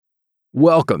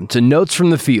Welcome to Notes from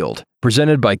the Field,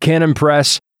 presented by Canon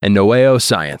Press and Noeo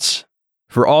Science.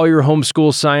 For all your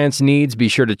homeschool science needs, be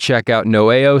sure to check out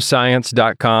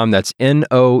noeoscience.com. That's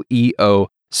N-O-E-O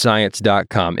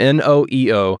science.com.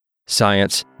 N-O-E-O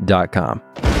science.com.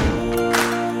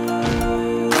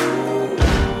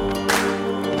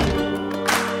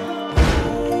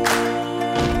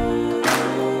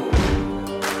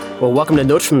 Well, welcome to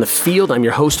Notes from the Field. I'm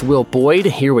your host, Will Boyd,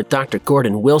 here with Dr.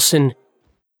 Gordon Wilson.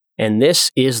 And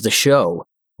this is the show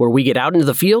where we get out into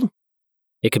the field.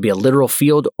 It could be a literal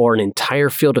field or an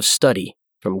entire field of study.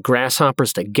 From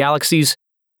grasshoppers to galaxies,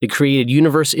 the created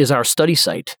universe is our study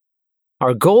site.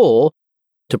 Our goal,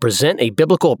 to present a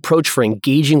biblical approach for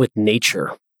engaging with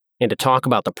nature and to talk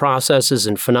about the processes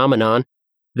and phenomenon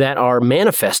that are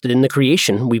manifested in the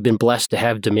creation we've been blessed to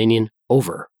have dominion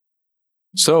over.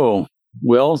 So,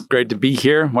 Will, great to be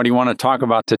here. What do you want to talk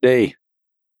about today?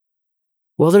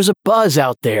 Well, there's a buzz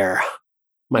out there,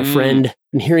 my friend.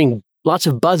 I'm hearing lots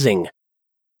of buzzing.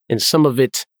 And some of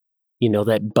it,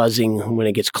 that buzzing when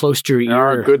it gets close to your ear. There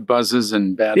are good buzzes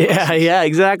and bad buzzes. Yeah,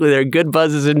 exactly. There are good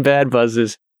buzzes and bad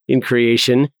buzzes in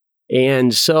creation.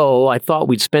 And so I thought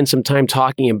we'd spend some time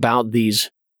talking about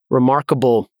these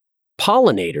remarkable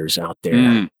pollinators out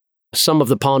there. Some of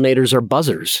the pollinators are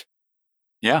buzzers.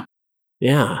 Yeah.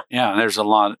 Yeah. Yeah, there's a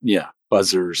lot,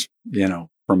 buzzers,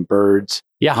 from birds.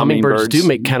 Yeah, hummingbirds do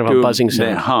make kind of a buzzing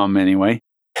sound. They hum anyway.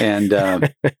 And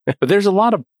but there's a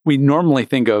lot of, we normally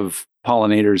think of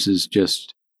pollinators as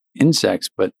just insects,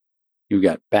 but you've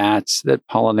got bats that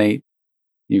pollinate,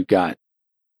 you've got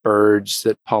birds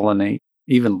that pollinate,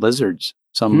 even lizards.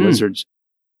 Some lizards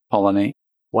pollinate.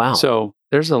 Wow. So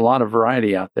there's a lot of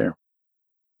variety out there.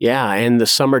 Yeah, and the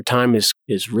summertime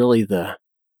is really the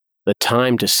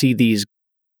time to see these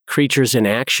creatures in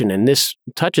action. And this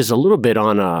touches a little bit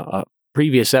on a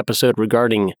previous episode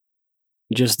regarding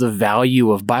just the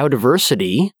value of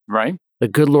biodiversity. Right. The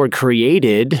good Lord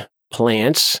created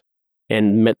plants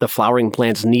and met the flowering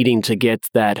plants needing to get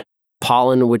that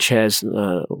pollen, which has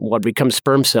what becomes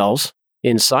sperm cells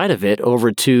inside of it,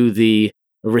 over to the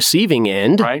receiving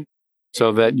end. Right.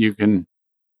 So that you can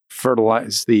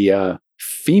fertilize the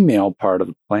female part of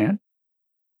the plant,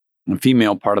 the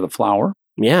female part of the flower.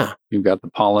 Yeah. You've got the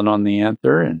pollen on the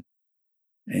anther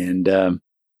and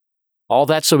all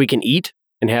that so we can eat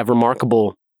and have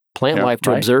remarkable plant life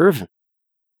to observe.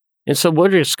 And so we're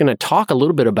just going to talk a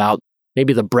little bit about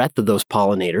maybe the breadth of those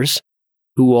pollinators,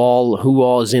 who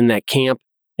all is in that camp,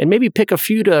 and maybe pick a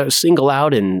few to single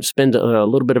out and spend a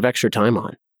little bit of extra time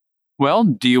on. Well,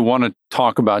 do you want to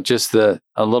talk about just a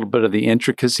little bit of the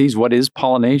intricacies? What is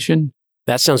pollination?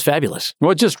 That sounds fabulous.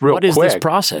 Well, just real quick. What is this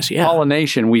process? Yeah.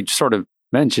 Pollination, we sort of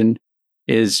mentioned,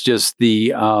 is just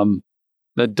the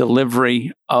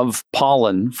delivery of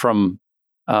pollen from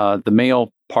the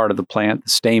male part of the plant, the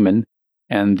stamen,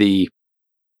 and the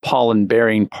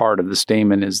pollen-bearing part of the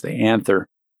stamen is the anther.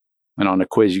 And on a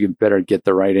quiz, you better get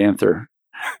the right anther.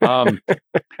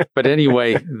 But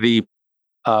anyway,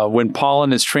 when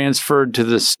pollen is transferred to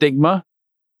the stigma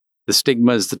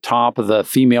is the top of the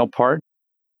female part.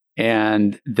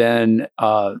 And then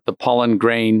the pollen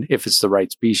grain, if it's the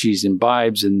right species,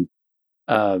 imbibes in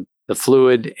the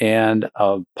fluid, and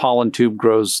a pollen tube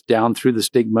grows down through the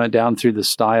stigma, down through the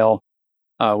style,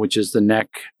 which is the neck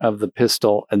of the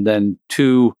pistil, and then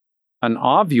to an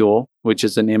ovule, which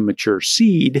is an immature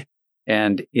seed.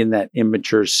 And in that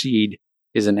immature seed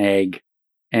is an egg.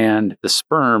 And the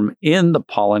sperm in the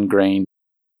pollen grain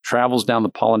travels down the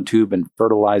pollen tube and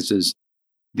fertilizes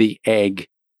the egg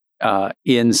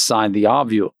inside the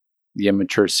ovule, the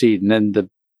immature seed. And then the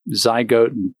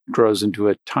zygote grows into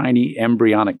a tiny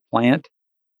embryonic plant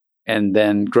and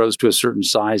then grows to a certain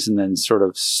size and then sort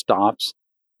of stops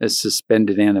as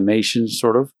suspended animation,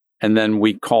 sort of. And then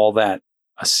we call that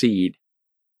a seed.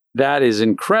 That is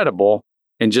incredible.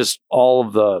 And just all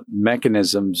of the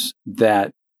mechanisms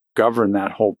that govern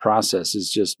that whole process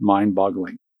is just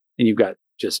mind-boggling. And you've got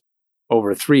just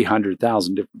over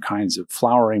 300,000 different kinds of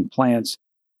flowering plants,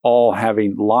 all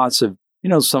having lots of,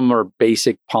 some are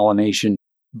basic pollination,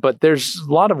 but there's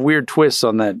a lot of weird twists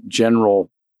on that general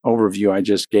overview I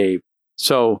just gave.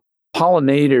 So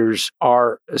pollinators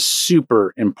are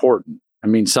super important. I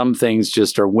mean, some things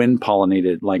just are wind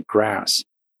pollinated, like grass,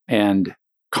 and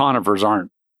conifers aren't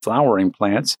flowering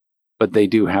plants, but they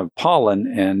do have pollen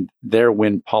and they're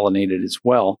wind pollinated as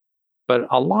well. But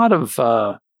a lot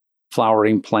of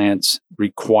flowering plants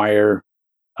require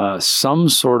some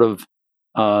sort of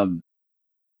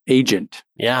agent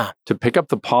to pick up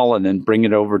the pollen and bring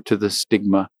it over to the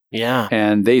stigma. Yeah.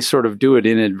 And they sort of do it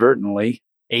inadvertently.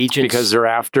 Agents. Because they're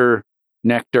after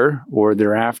nectar or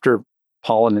they're after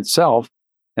pollen itself.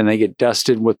 and they get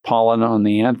dusted with pollen on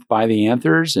by the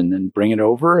anthers, and then bring it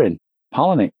over and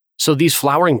pollinate. So these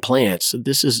flowering plants,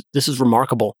 this is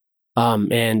remarkable,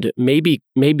 and maybe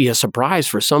a surprise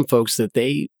for some folks that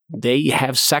they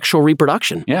have sexual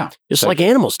reproduction, just like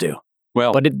animals do.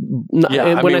 Well, but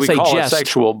when I say call it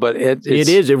sexual, but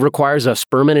it requires a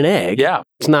sperm and an egg. Yeah,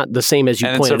 it's not the same as you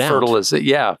pointed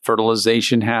out.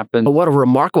 Fertilization happens. But what a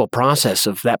remarkable process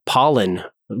of that pollen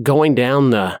going down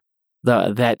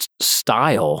that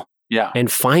style,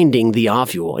 and finding the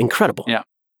ovule. Incredible. Yeah,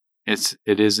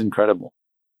 it is incredible.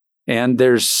 And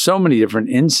there's so many different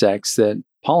insects that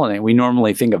pollinate. We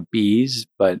normally think of bees,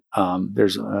 but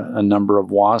there's a number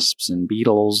of wasps and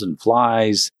beetles and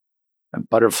flies, and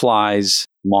butterflies,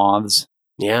 moths.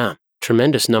 Yeah,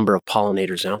 tremendous number of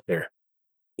pollinators out there.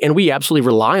 And we absolutely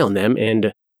rely on them.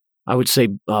 And I would say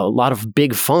a lot of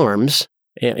big farms,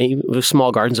 and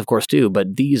small gardens, of course, too,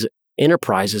 but these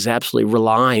enterprises absolutely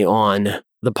rely on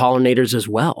the pollinators as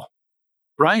well.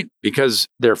 Right, because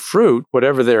their fruit,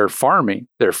 whatever they're farming,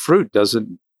 their fruit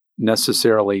doesn't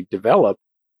necessarily develop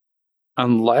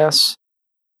unless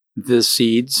the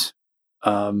seeds,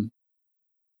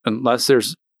 unless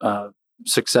there's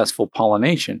successful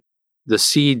pollination. The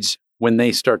seeds, when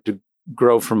they start to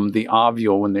grow from the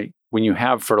ovule, when you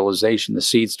have fertilization, the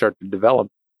seeds start to develop,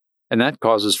 and that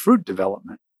causes fruit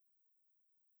development.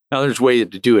 Now, there's ways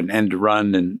to do an end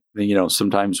run, and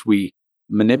sometimes we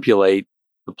manipulate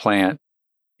the plant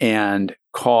and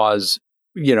cause,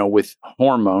 with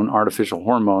artificial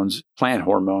hormones, plant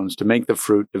hormones, to make the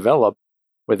fruit develop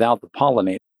without the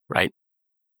pollinator. Right.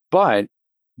 But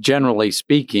generally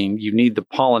speaking, you need the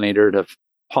pollinator to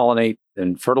pollinate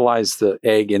and fertilize the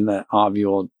egg in the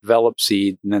ovule, develop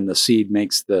seed, and then the seed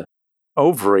makes the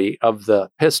ovary of the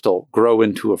pistil grow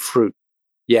into a fruit.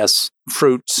 Yes,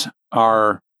 fruits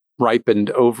are ripened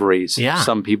ovaries. Yeah.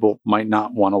 Some people might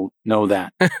not want to know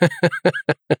that.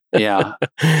 Yeah.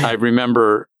 I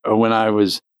remember when I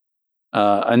was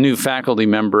a new faculty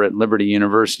member at Liberty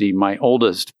University, my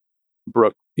oldest,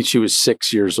 Brooke, she was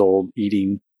 6 years old,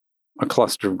 eating a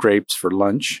cluster of grapes for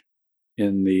lunch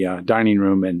in the dining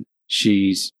room. And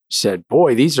she said,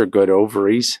 "Boy, these are good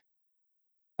ovaries."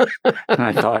 And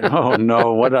I thought, "Oh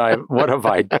no, what have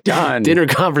I done?" Dinner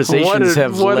conversations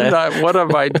what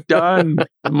have I done,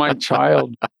 my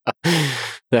child?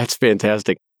 That's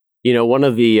fantastic. One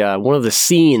of the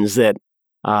scenes that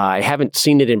I haven't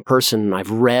seen it in person.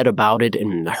 I've read about it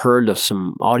and heard of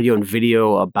some audio and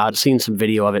video about, seen some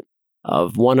video of it,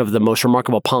 of one of the most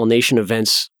remarkable pollination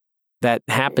events that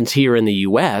happens here in the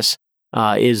U.S.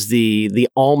 Is the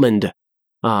almond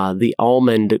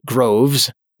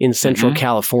groves in Central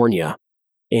California,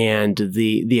 and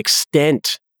the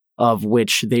extent of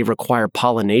which they require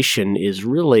pollination is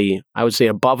really, I would say,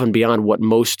 above and beyond what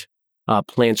most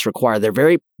plants require. They're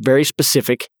very, very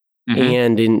specific,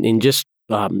 and in just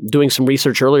doing some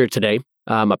research earlier today,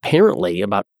 apparently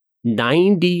about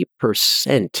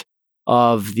 90%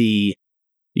 of the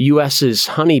U.S.'s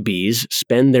honeybees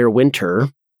spend their winter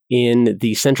in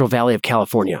the Central Valley of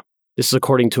California. This is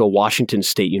according to a Washington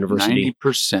State University.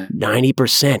 90%.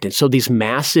 90%. And so these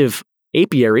massive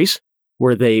apiaries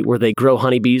where they grow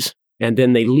honeybees, and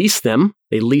then they lease them.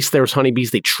 They lease those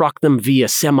honeybees. They truck them via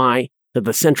semi to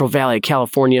the Central Valley of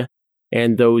California,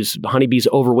 and those honeybees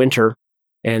overwinter,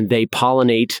 and they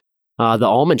pollinate the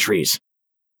almond trees.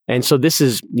 And so this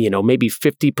is, maybe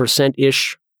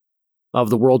 50%-ish of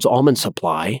the world's almond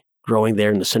supply growing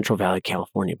there in the Central Valley of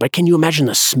California. But can you imagine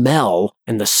the smell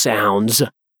and the sounds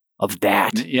of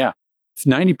that? Yeah. It's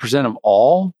 90% of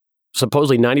all?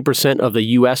 Supposedly 90% of the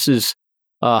U.S.'s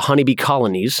honeybee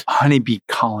colonies. Honeybee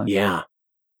colonies. Yeah.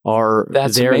 Are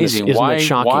That's there. Amazing. Isn't that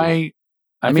shocking? Why?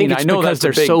 I know that's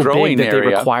they're so big that area.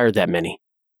 They require that many.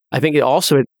 I think it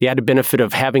also had the added benefit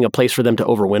of having a place for them to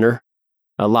overwinter.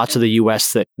 Lots of the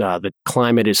U.S. that the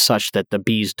climate is such that the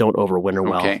bees don't overwinter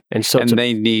well. Okay. And so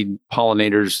they need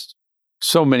pollinators.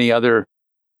 So many other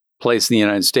places in the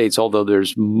United States, although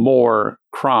there's more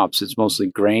crops, it's mostly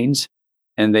grains,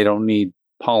 and they don't need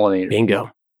pollinators. Bingo.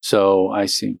 So I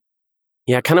see.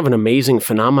 Yeah, kind of an amazing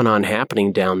phenomenon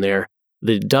happening down there.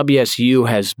 The WSU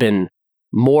has been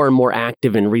more and more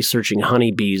active in researching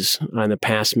honeybees in the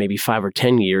past maybe 5 or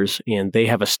 10 years, and they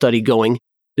have a study going.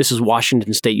 This is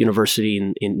Washington State University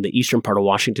in the eastern part of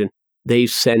Washington. They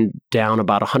send down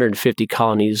about 150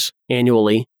 colonies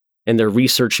annually, and they're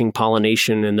researching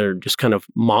pollination, and they're just kind of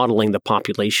modeling the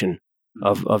population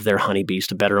of their honeybees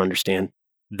to better understand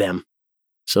them.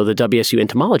 So the WSU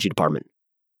entomology department,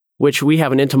 which we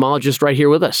have an entomologist right here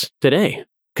with us today,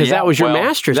 because that was your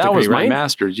master's degree, right? That was my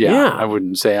master's, yeah. I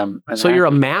wouldn't say I'm So you're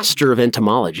a master of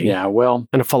entomology. Yeah, well.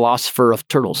 And a philosopher of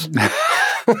turtles.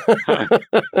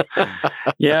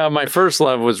 Yeah, my first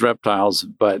love was reptiles,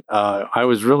 but I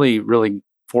was really, really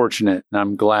fortunate, and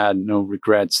I'm glad, no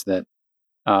regrets, that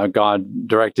God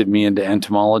directed me into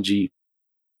entomology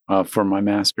for my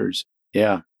master's.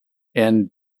 Yeah. And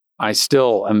I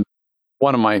still am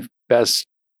one of my best,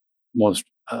 most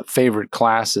favorite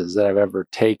classes that I've ever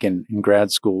taken in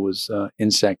grad school was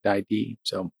insect ID.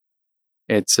 So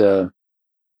it's a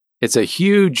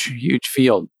huge, huge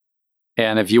field.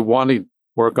 And if you want to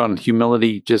work on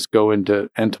humility, just go into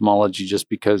entomology, just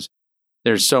because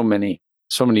there's so many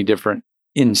different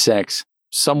insects,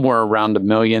 somewhere around 1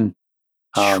 million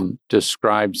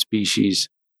described species.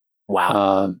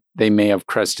 Wow. They may have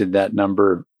crested that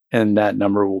number, and that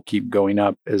number will keep going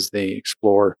up as they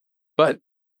explore. But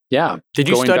yeah. Did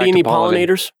you study any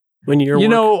pollinators when you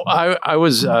were I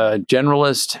was a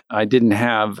generalist.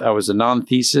 I was a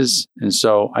non-thesis. And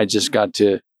so I just got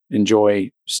to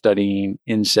enjoy studying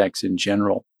insects in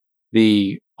general.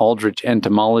 The Aldrich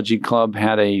Entomology Club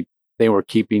they were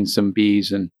keeping some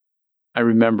bees. And I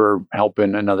remember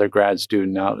helping another grad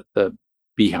student out at the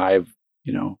beehive,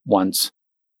 once.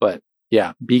 But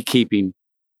yeah, beekeeping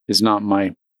is not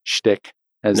my shtick,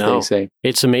 as they say.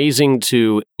 It's amazing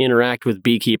to interact with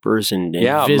beekeepers and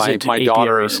visit my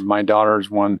apiaries. My daughter's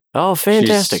one. Oh,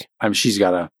 fantastic! She's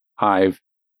got a hive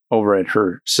over at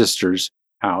her sister's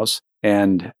house,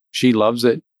 and she loves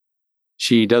it.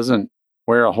 She doesn't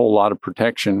wear a whole lot of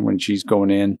protection when she's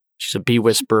going in. She's a bee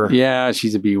whisperer. Yeah,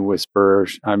 she's a bee whisperer.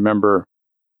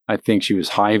 I think she was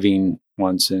hiving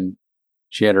once, and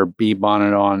she had her bee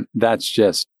bonnet on. That's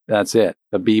it.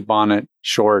 The bee bonnet,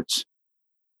 shorts,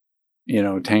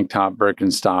 tank top,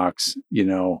 Birkenstocks,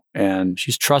 and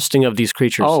she's trusting of these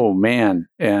creatures. Oh man.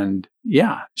 And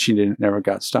yeah, she never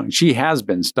got stung. She has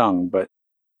been stung, but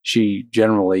she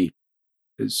generally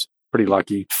is pretty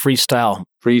lucky. Freestyle.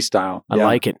 I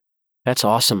like it. That's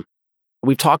awesome.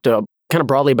 We've talked kind of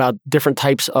broadly about different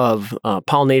types of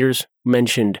pollinators,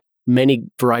 mentioned many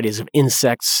varieties of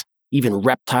insects, even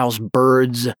reptiles,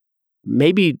 birds.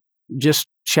 Maybe just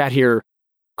chat here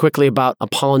quickly about a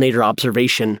pollinator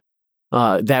observation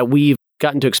that we've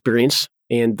gotten to experience.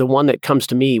 And the one that comes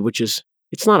to me, which is,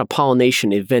 it's not a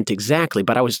pollination event exactly,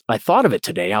 but I thought of it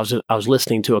today. I was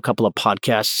listening to a couple of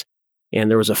podcasts,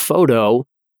 and there was a photo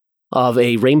of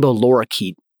a rainbow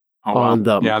lorikeet on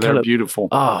the. Yeah, they're beautiful.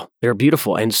 Oh, they're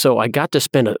beautiful. And so I got to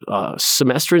spend a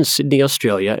semester in Sydney,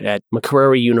 Australia at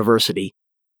Macquarie University.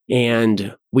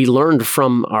 And we learned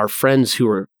from our friends who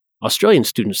were Australian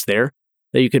students there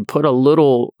that you could put a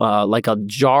little, like a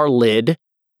jar lid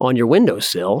on your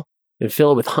windowsill and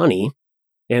fill it with honey.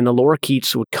 And the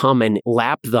lorikeets would come and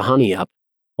lap the honey up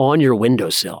on your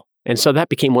windowsill. And so that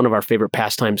became one of our favorite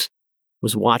pastimes,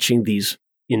 was watching these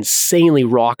insanely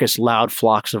raucous, loud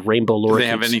flocks of rainbow lorikeets. Do they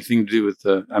have anything to do with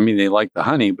they like the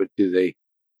honey, but do they?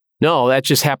 No, that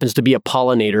just happens to be a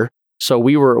pollinator. So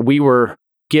we were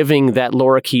giving that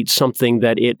lorikeet something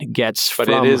that it gets from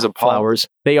flowers.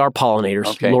 They are pollinators.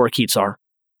 Okay. Lorikeets are.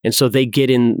 And so they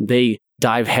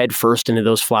dive head first into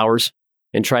those flowers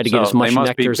and try to get as much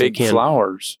nectar as they can. They must be big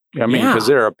flowers. Because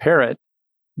they're a parrot.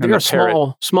 They're a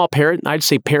small parrot. I'd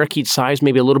say parakeet size,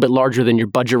 maybe a little bit larger than your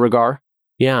budgerigar.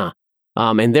 Yeah.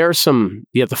 And there are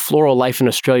the floral life in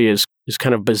Australia is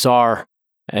kind of bizarre,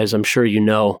 as I'm sure you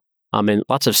know. And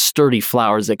lots of sturdy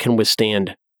flowers that can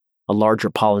withstand a larger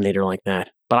pollinator like that.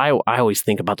 But I always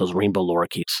think about those rainbow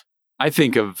lorikeets. I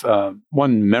think of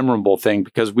one memorable thing,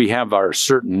 because we have our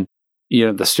certain,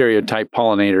 the stereotype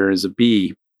pollinator is a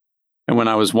bee. And when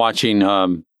I was watching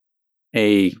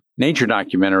a nature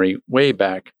documentary way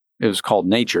back, it was called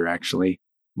Nature, actually,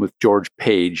 with George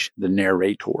Page, the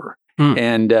narrator.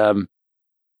 And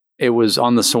it was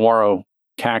on the saguaro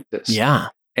cactus. Yeah.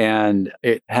 And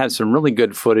it had some really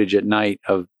good footage at night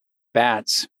of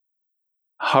bats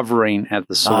hovering at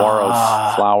the saguaro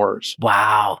flowers.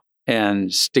 Wow.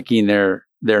 And sticking their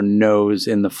nose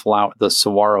in the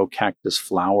saguaro cactus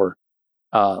flower,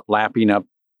 lapping up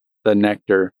the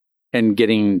nectar and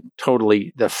getting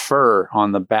totally the fur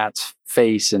on the bat's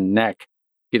face and neck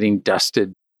getting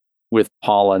dusted with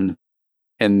pollen,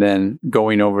 and then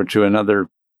going over to another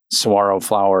saguaro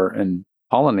flower and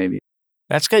pollinating.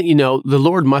 That's good. The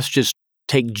Lord must just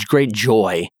take great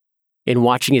joy in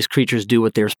watching his creatures do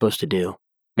what they're supposed to do.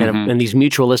 And these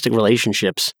mutualistic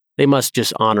relationships, they must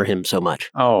just honor him so much.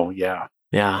 Oh, yeah.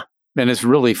 Yeah. And it's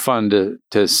really fun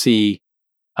to see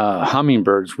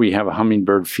hummingbirds. We have a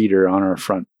hummingbird feeder on our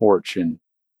front porch, and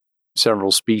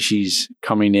several species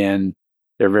coming in.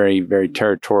 They're very, very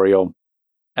territorial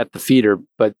at the feeder,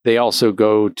 but they also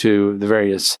go to the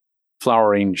various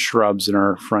flowering shrubs in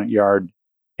our front yard.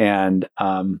 And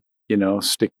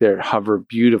stick there, hover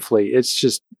beautifully. It's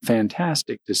just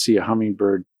fantastic to see a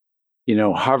hummingbird,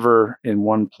 hover in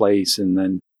one place and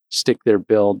then stick their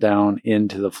bill down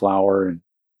into the flower and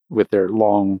with their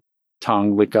long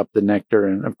tongue lick up the nectar.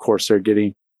 And of course, they're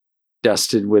getting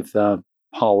dusted with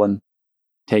pollen,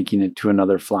 taking it to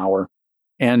another flower.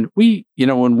 And we,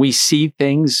 when we see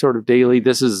things sort of daily,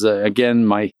 this is, again,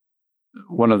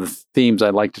 one of the themes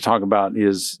I like to talk about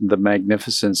is the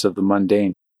magnificence of the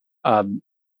mundane.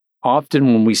 Often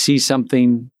when we see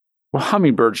something, well,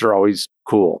 hummingbirds are always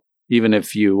cool, even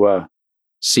if you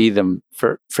see them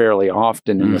fairly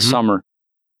often in the summer.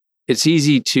 It's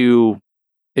easy to,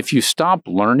 if you stop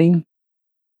learning,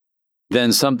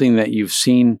 then something that you've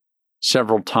seen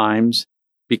several times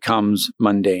becomes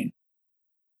mundane.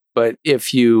 But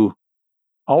if you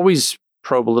always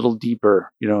probe a little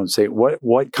deeper, and say,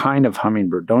 what kind of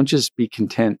hummingbird? Don't just be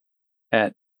content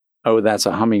at, oh, that's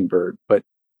a hummingbird, but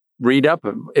read up,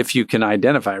 if you can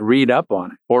identify, read up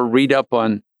on it, or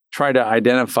try to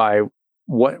identify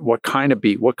what kind of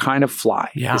bee, what kind of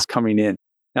fly is coming in.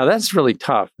 Now that's really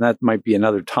tough. That might be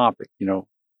another topic,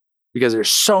 because there's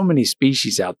so many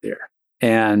species out there,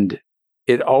 and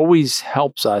it always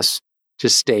helps us to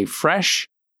stay fresh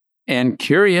and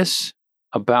curious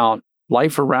about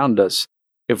life around us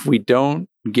if we don't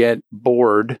get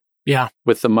bored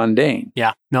with the mundane.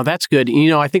 Yeah. No, that's good.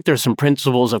 I think there's some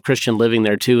principles of Christian living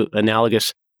there too,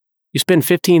 analogous. You spend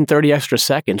 15, 30 extra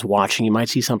seconds watching, you might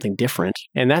see something different.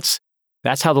 And that's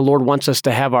how the Lord wants us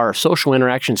to have our social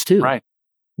interactions too. Right.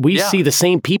 We see the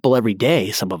same people every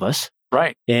day, some of us.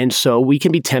 Right. And so we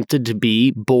can be tempted to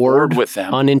be bored with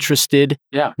them, uninterested,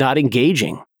 not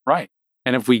engaging. Right.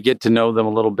 And if we get to know them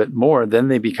a little bit more, then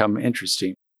they become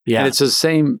interesting. Yeah. And it's the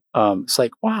same. It's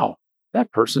like, wow,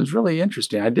 that person's really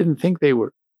interesting. I didn't think they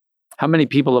were. How many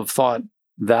people have thought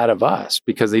that of us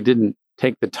because they didn't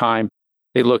take the time?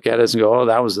 They look at us and go,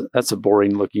 oh, that's a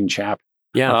boring looking chap.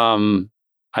 Yeah.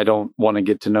 I don't want to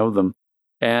get to know them.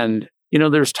 And,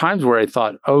 there's times where I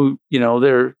thought, oh,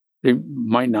 they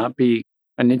might not be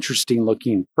an interesting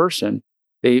looking person.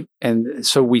 And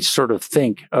so we sort of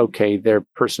think, okay, their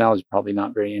personality is probably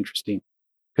not very interesting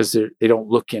because they don't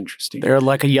look interesting. They're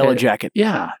like a yellow jacket.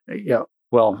 Yeah.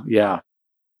 Well, yeah.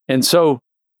 And so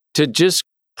to just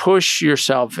push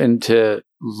yourself into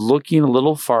looking a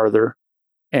little farther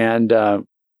and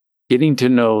getting to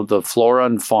know the flora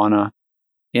and fauna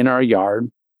in our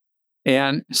yard.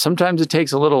 And sometimes it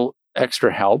takes a little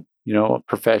extra help, a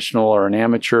professional or an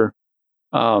amateur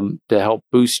to help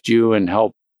boost you and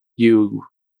help you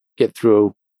get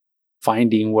through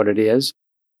finding what it is.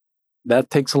 That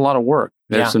takes a lot of work.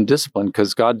 There's some discipline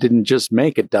because God didn't just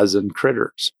make a dozen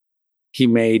critters. He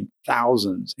made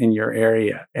thousands in your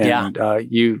area. And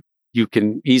you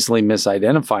can easily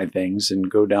misidentify things and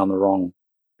go down the wrong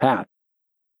path.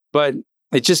 But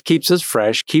it just keeps us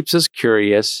fresh, keeps us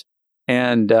curious,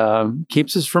 and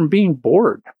keeps us from being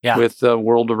bored with the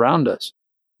world around us.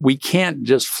 We can't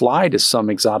just fly to some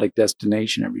exotic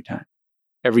destination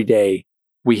every day.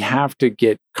 We have to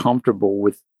get comfortable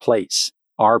with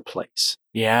our place.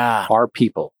 Yeah. Our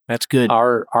people. That's good.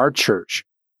 Our church.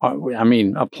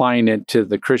 Applying it to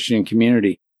the Christian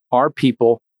community. Our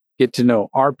people, get to know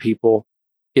our people,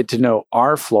 get to know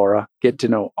our flora, get to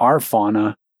know our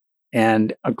fauna,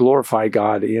 and glorify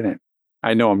God in it.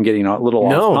 I know I'm getting a little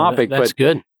off topic, that's but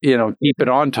good. Keep it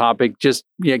on topic. Just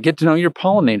get to know your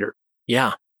pollinator.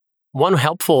 Yeah. One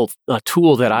helpful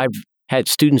tool that I've had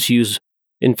students use,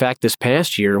 in fact, this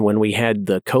past year when we had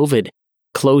the COVID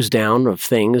close down of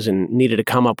things and needed to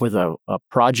come up with a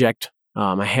project,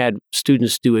 I had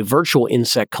students do a virtual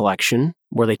insect collection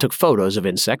where they took photos of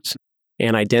insects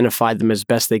and identified them as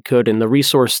best they could. And the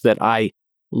resource that I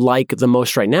like the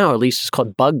most right now, at least, is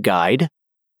called Bug Guide.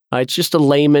 It's just a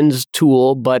layman's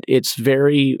tool, but it's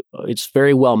very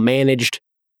well managed.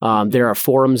 There are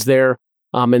forums there,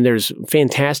 and there's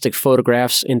fantastic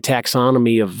photographs and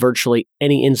taxonomy of virtually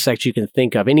any insect you can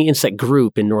think of, any insect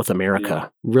group in North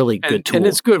America. Really good tool. And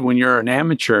it's good when you're an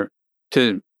amateur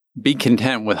to be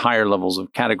content with higher levels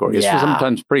of category. It's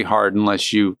sometimes pretty hard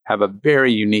unless you have a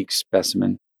very unique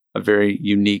specimen, a very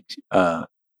unique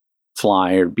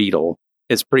fly or beetle.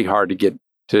 It's pretty hard to get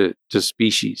to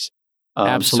species.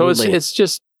 Absolutely. So it's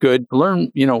just good to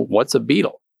learn, what's a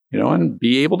beetle, and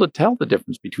be able to tell the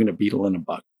difference between a beetle and a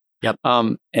bug. Yep.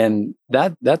 And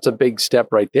that's a big step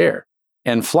right there.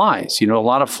 And flies, a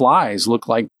lot of flies look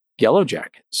like yellow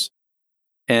jackets,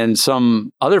 and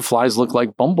some other flies look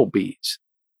like bumblebees,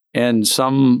 and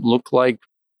some look like,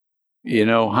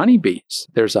 honeybees.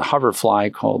 There's a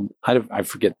hoverfly called, I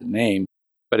forget the name,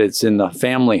 but it's in the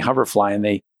family hoverfly, and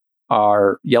they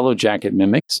are yellow jacket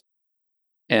mimics.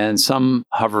 and some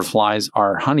hoverflies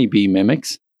are honeybee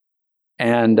mimics.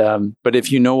 And but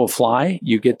if you know a fly,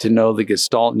 you get to know the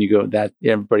gestalt, and you go that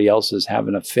everybody else is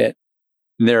having a fit.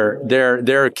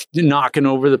 They're knocking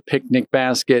over the picnic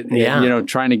basket, and,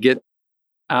 trying to get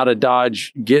out of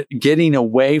Dodge, getting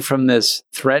away from this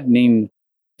threatening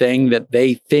thing that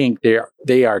they think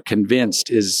they are convinced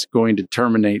is going to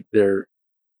terminate their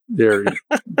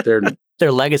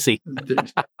their legacy,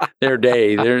 their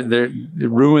day, their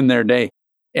ruin their day,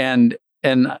 and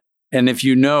if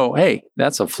you know, hey,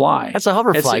 that's a fly. That's a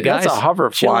hoverfly, guys. That's a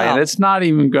hoverfly, and it's not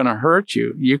even going to hurt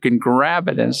you. You can grab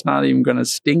it, and it's not even going to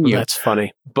sting you. That's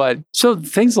funny. But so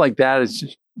things like that is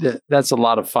just, that's a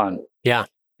lot of fun. Yeah,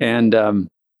 and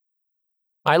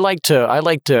I like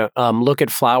to look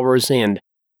at flowers and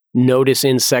notice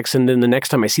insects, and then the next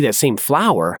time I see that same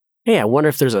flower, hey, I wonder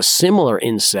if there's a similar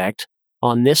insect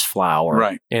on this flower.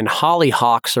 Right. And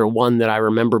hollyhocks are one that I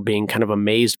remember being kind of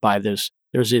amazed by. There's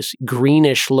this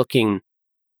greenish looking,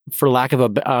 for lack of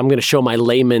I'm going to show my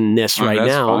layman-ness right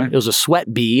now. Fine. It was a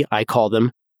sweat bee, I call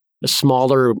them. A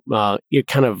smaller,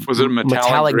 kind of was it a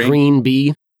metallic green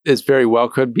bee? It very well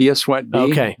could be a sweat bee.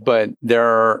 Okay. But there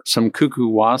are some cuckoo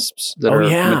wasps that are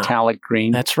metallic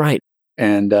green. That's right.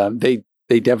 And they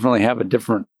definitely have a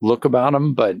different look about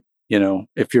them. But,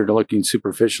 if you're looking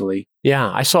superficially.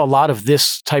 Yeah, I saw a lot of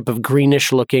this type of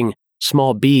greenish looking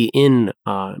small bee in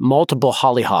multiple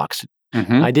hollyhocks.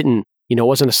 Mm-hmm. I didn't, it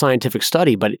wasn't a scientific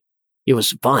study, but it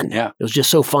was fun. Yeah. It was just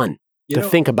so fun to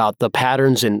think about the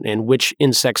patterns and which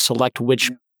insects select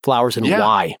which flowers and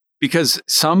why. Because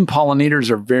some pollinators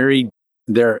are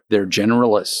they're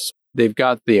generalists. They've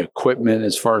got the equipment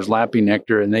as far as lapping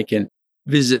nectar, and they can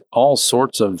visit all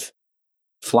sorts of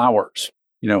flowers.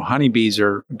 Honeybees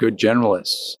are good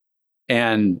generalists.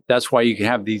 And that's why you can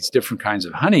have these different kinds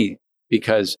of honey,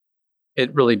 because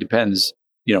it really depends,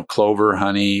 clover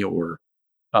honey or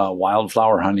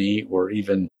wildflower honey, or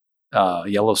even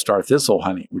yellow star thistle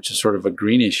honey, which is sort of a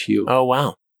greenish hue. Oh,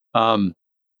 wow.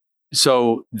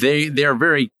 So they're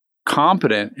very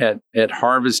competent at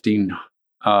harvesting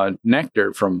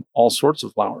nectar from all sorts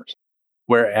of flowers,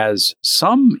 whereas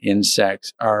some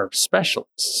insects are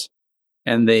specialists,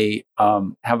 and they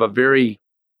have a very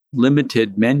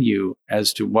limited menu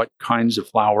as to what kinds of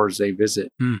flowers they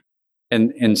visit.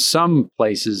 And in some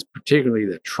places, particularly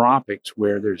the tropics,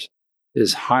 where there's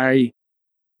this high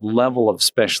level of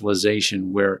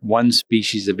specialization, where one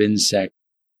species of insect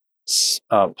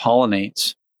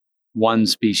pollinates one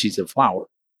species of flower,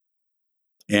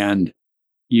 and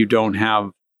you don't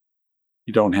have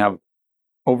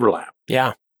overlap.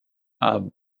 Yeah.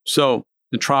 So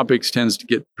the tropics tends to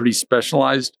get pretty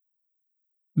specialized.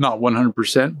 Not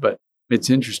 100%, but it's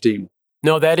interesting.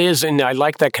 No, that is, and I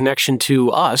like that connection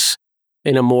to us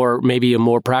in maybe a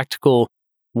more practical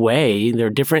way. There are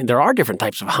different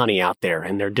types of honey out there,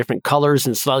 and there are different colors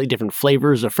and slightly different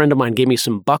flavors. A friend of mine gave me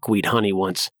some buckwheat honey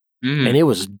once, and it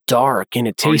was dark, and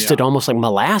it tasted almost like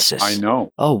molasses. I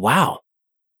know. Oh, wow.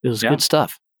 It was good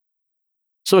stuff.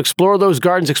 So explore those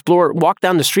gardens, walk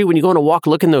down the street when you go on a walk,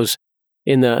 look in those,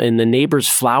 in the neighbors'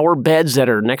 flower beds that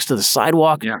are next to the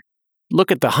sidewalk. Yeah. Look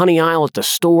at the honey aisle at the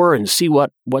store and see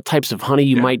what types of honey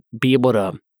you might be able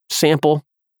to sample.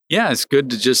 Yeah, it's good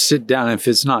to just sit down. If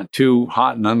it's not too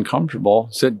hot and uncomfortable,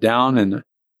 sit down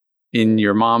in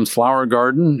your mom's flower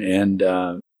garden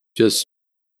and just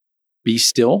be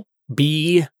still.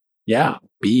 Be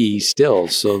still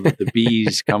so that the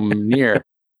bees come near,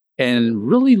 and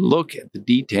really look at the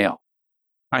detail.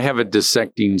 I have a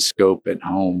dissecting scope at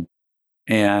home.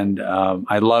 And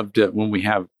I love to, when we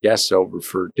have guests over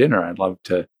for dinner, I'd love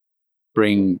to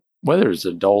bring, whether it's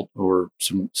adult or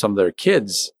some of their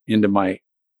kids, into my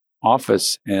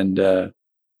office and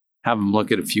have them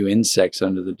look at a few insects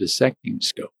under the dissecting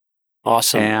scope.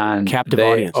 Awesome. And captive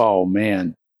audience. Oh,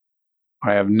 man.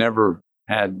 I have never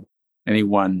had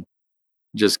anyone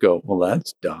just go, well,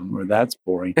 that's dumb or that's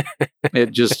boring.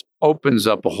 It just opens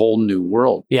up a whole new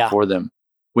world for them.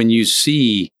 When you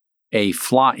see a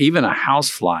fly, even a house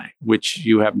fly, which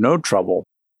you have no trouble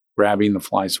grabbing the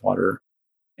fly swatter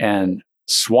and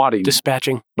swatting.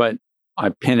 Dispatching. But I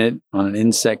pin it on an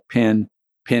insect pin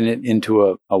it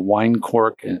into a wine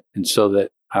cork, and so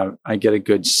that I get a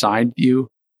good side view,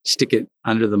 stick it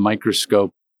under the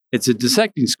microscope. It's a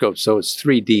dissecting scope, so it's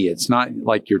 3D. It's not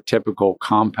like your typical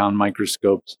compound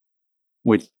microscopes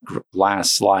with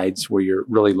glass slides where you're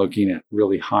really looking at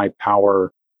really high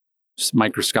power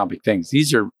microscopic things.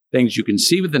 These are things you can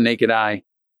see with the naked eye,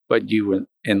 but you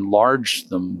enlarge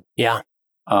them. Yeah.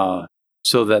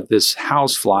 So that this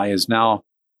housefly is now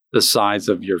the size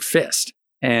of your fist.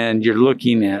 And you're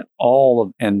looking at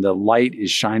and the light is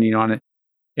shining on it.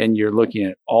 and you're looking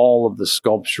at all of the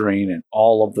sculpturing and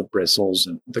all of the bristles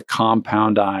and the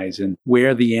compound eyes and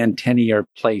where the antennae are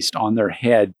placed on their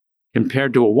head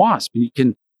compared to a wasp. And you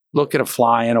can look at a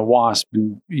fly and a wasp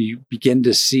and you begin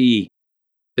to see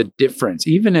the difference.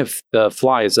 Even if the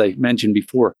fly, as I mentioned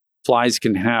before, flies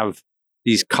can have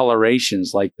these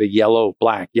colorations like the yellow,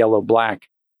 black,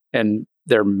 and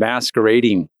they're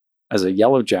masquerading as a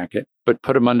yellow jacket, but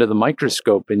put them under the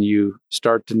microscope and you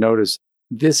start to notice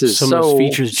this is Some of those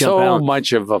features jump out.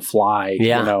 much of a fly.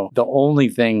 Yeah. You know, the only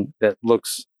thing that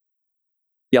looks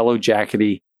yellow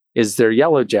jackety is their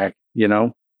yellow jacket, you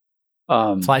know.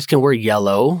 Flies can wear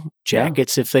yellow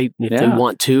jackets if they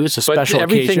want to. It's a special but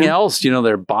everything occasion. else, you know,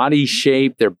 their body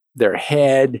shape, their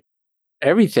head,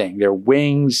 everything, their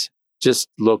wings just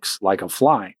looks like a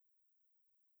fly.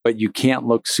 But you can't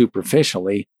look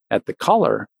superficially at the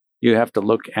color. You have to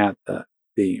look at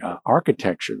the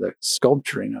architecture, the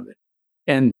sculpturing of it.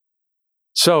 And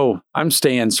so I'm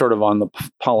staying sort of on the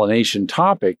pollination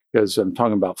topic because I'm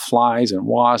talking about flies and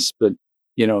wasps, but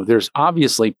you know, there's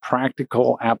obviously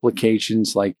practical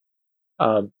applications. Like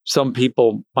some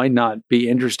people might not be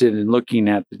interested in looking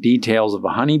at the details of a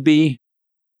honeybee,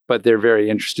 but they're very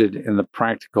interested in the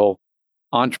practical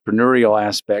entrepreneurial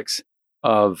aspects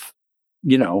of,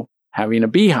 you know, having a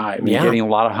beehive and getting a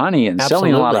lot of honey and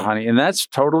selling a lot of honey. And that's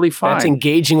totally fine. That's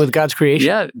engaging with God's creation.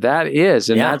 Yeah, that is.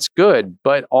 And that's good.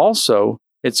 But also,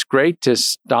 it's great to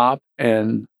stop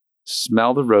and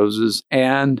smell the roses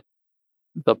and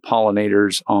the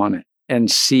pollinators on it and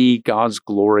see God's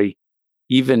glory,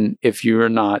 even if you're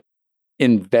not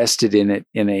invested in it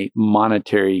in a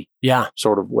monetary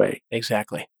sort of way.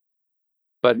 Exactly.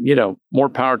 But, you know, more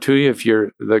power to you if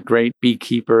you're the great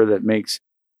beekeeper that makes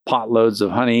potloads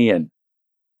of honey, and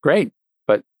great.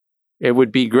 But it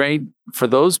would be great for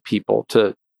those people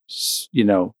to, you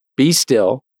know, be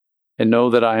still and know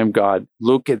that I am God.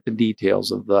 Look at the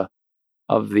details of the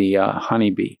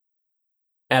honeybee.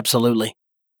 Absolutely.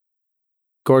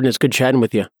 Gordon, it's good chatting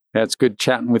with you. That's good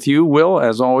chatting with you, Will,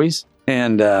 as always.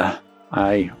 And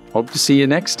I hope to see you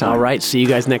next time. All right. See you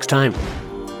guys next time.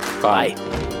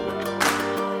 Bye.